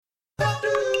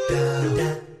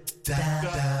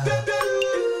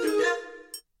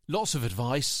Lots of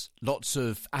advice, lots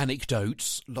of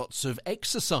anecdotes, lots of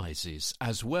exercises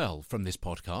as well from this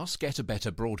podcast. Get a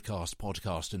Better Broadcast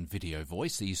podcast and video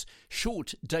voice. These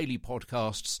short daily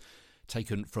podcasts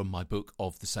taken from my book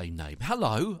of the same name.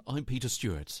 Hello, I'm Peter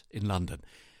Stewart in London.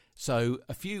 So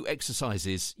a few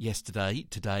exercises yesterday,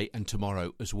 today and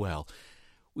tomorrow as well.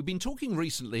 We've been talking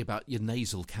recently about your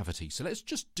nasal cavity, so let's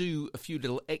just do a few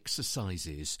little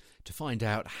exercises to find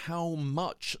out how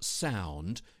much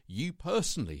sound you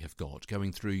personally have got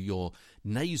going through your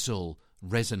nasal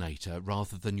resonator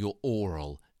rather than your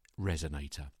oral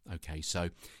resonator. Okay,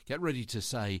 so get ready to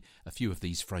say a few of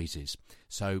these phrases.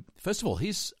 So first of all,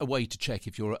 here's a way to check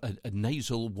if you're a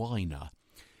nasal whiner.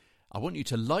 I want you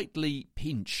to lightly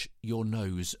pinch your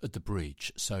nose at the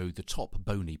bridge, so the top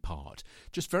bony part,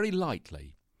 just very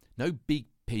lightly. No big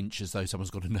pinch as though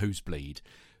someone's got a nosebleed,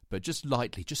 but just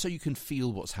lightly, just so you can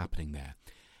feel what's happening there.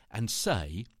 And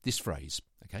say this phrase,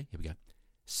 okay, here we go.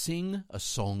 Sing a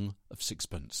song of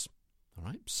sixpence. All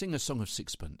right, sing a song of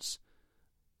sixpence.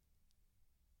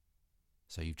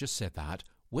 So you've just said that.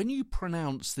 When you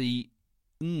pronounce the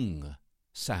ng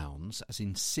sounds, as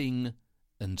in sing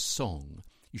and song,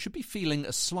 you should be feeling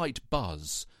a slight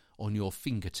buzz on your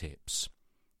fingertips.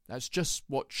 That's just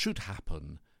what should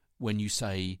happen when you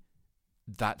say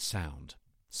that sound.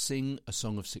 Sing a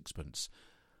song of sixpence.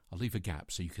 I'll leave a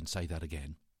gap so you can say that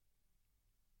again.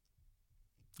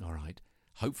 All right.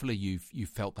 Hopefully you've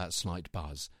felt that slight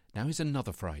buzz. Now here's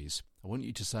another phrase. I want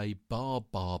you to say bar,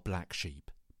 bar, black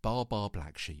sheep. Bar, bar,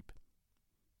 black sheep.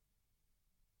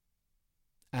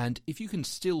 And if you can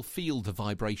still feel the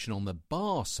vibration on the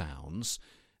bar sounds,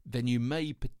 then you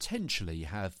may potentially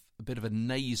have a bit of a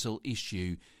nasal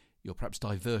issue. You're perhaps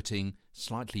diverting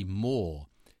slightly more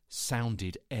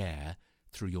sounded air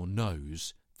through your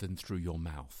nose than through your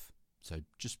mouth. So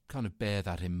just kind of bear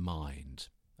that in mind.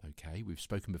 Okay, we've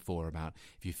spoken before about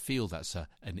if you feel that's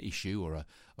an issue or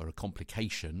a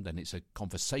complication, then it's a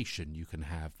conversation you can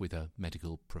have with a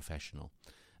medical professional.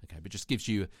 Okay, but just gives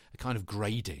you a kind of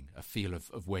grading, a feel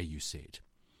of where you sit.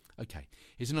 Okay,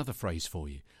 here's another phrase for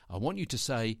you. I want you to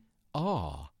say,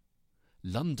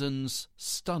 London's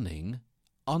stunning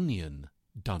onion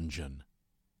dungeon.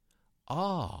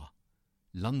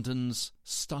 London's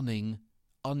stunning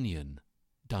onion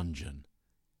dungeon.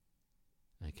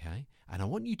 Okay, and I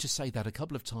want you to say that a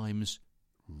couple of times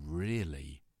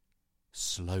really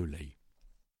slowly.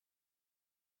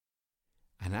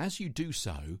 And as you do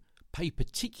so, pay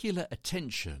particular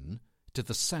attention to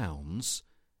the sounds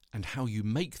and how you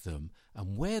make them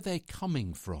and where they're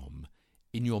coming from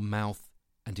in your mouth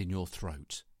and in your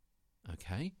throat.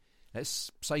 Okay?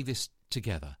 Let's say this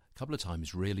together a couple of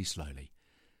times really slowly.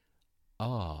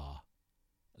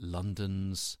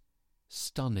 London's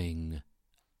stunning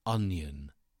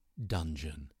onion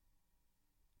dungeon.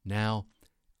 Now,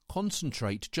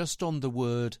 concentrate just on the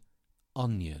word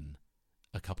onion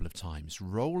a couple of times.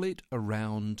 Roll it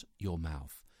around your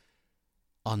mouth.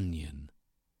 Onion.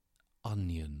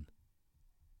 Onion.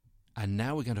 And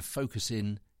now we're going to focus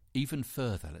in even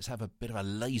further. Let's have a bit of a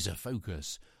laser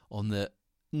focus on the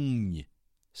ng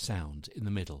sound in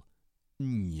the middle.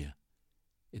 Ng.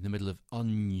 In the middle of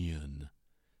onion.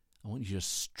 I want you to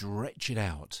stretch it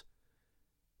out.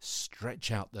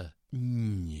 Stretch out the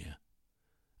ng.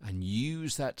 And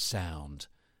use that sound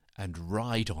and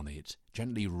ride on it,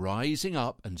 gently rising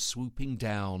up and swooping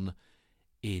down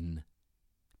in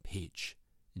pitch.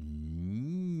 And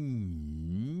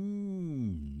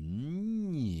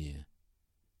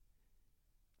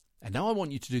now I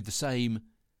want you to do the same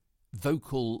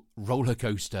vocal roller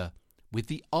coaster with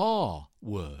the R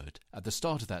word at the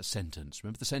start of that sentence.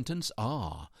 Remember the sentence?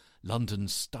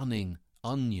 London's stunning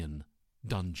onion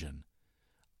dungeon.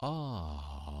 Up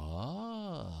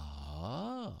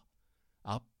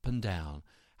and down.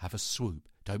 Have a swoop.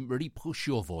 Don't really push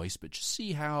your voice, but just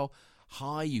see how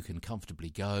high you can comfortably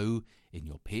go in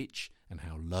your pitch and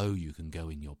how low you can go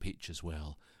in your pitch as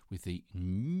well with the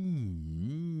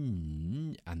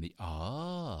and the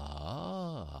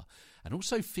and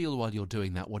also feel while you're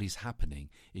doing that what is happening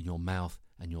in your mouth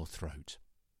and your throat.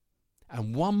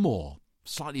 And one more,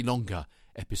 slightly longer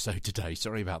episode today.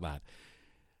 Sorry about that.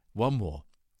 One more.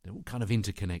 They're all kind of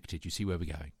interconnected. You see where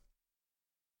we're going.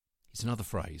 It's another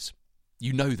phrase.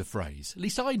 You know the phrase. At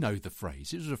least I know the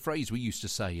phrase. It was a phrase we used to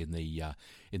say in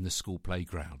the school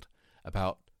playground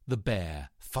about the bear,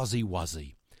 Fuzzy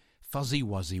Wuzzy. Fuzzy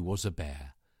Wuzzy was a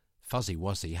bear. Fuzzy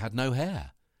Wuzzy had no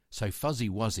hair. So Fuzzy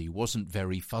Wuzzy wasn't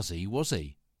very fuzzy, was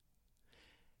he?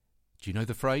 Do you know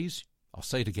the phrase? I'll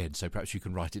say it again so perhaps you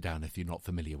can write it down if you're not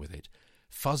familiar with it.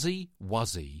 Fuzzy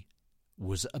Wuzzy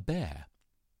was a bear.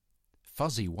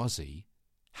 Fuzzy Wuzzy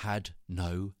had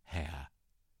no hair.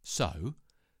 So,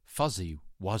 Fuzzy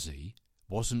Wuzzy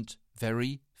wasn't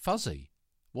very fuzzy,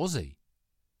 was he?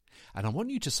 And I want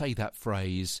you to say that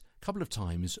phrase a couple of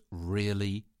times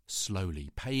really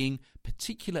slowly, paying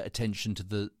particular attention to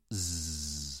the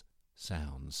zzz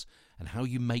sounds and how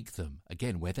you make them,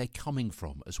 again, where they're coming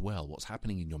from as well, what's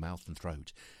happening in your mouth and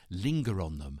throat. Linger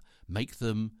on them, make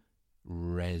them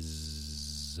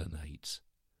resonate.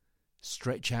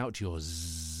 Stretch out your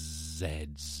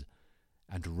z's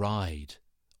and ride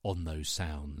on those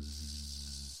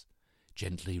sounds,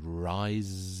 gently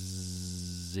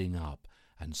rising up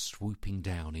and swooping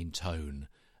down in tone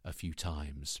a few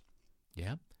times.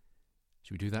 Yeah?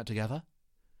 Should we do that together?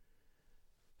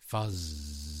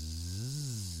 Fuzzy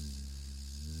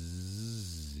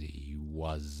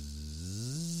was.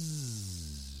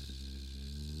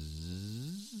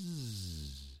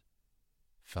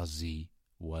 Fuzzy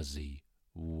Wuzzy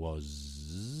was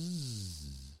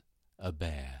a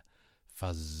bear.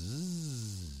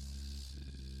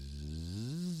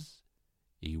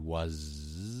 He was.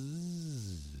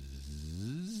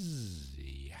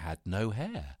 He had no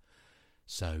hair.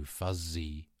 So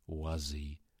Fuzzy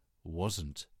Wuzzy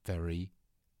wasn't very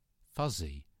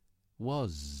fuzzy,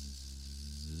 was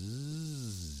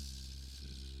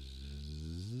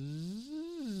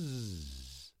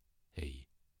he?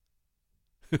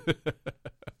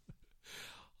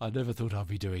 I never thought I'd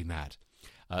be doing that.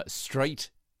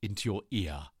 Straight into your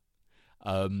ear.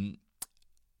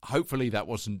 Hopefully that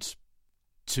wasn't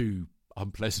too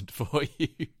unpleasant for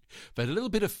you, but a little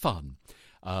bit of fun.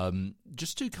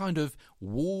 Just to kind of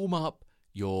warm up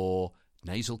your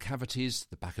nasal cavities,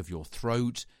 the back of your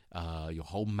throat, your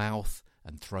whole mouth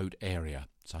and throat area.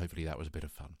 So hopefully that was a bit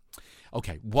of fun.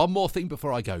 Okay, one more thing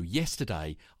before I go.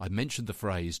 Yesterday, I mentioned the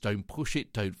phrase, don't push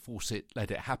it, don't force it,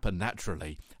 let it happen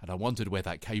naturally. And I wondered where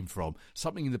that came from.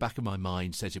 Something in the back of my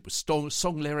mind says it was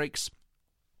song lyrics.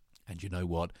 And you know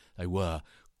what? They were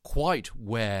quite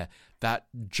where that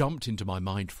jumped into my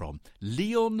mind from.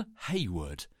 Leon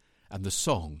Hayward and the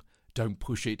song, don't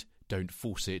push it, don't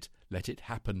force it, let it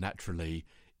happen naturally.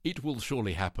 It will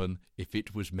surely happen if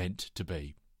it was meant to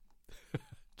be.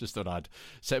 Just thought I'd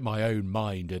set my own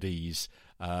mind at ease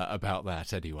about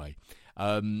that anyway.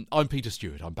 I'm Peter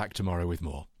Stewart. I'm back tomorrow with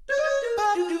more.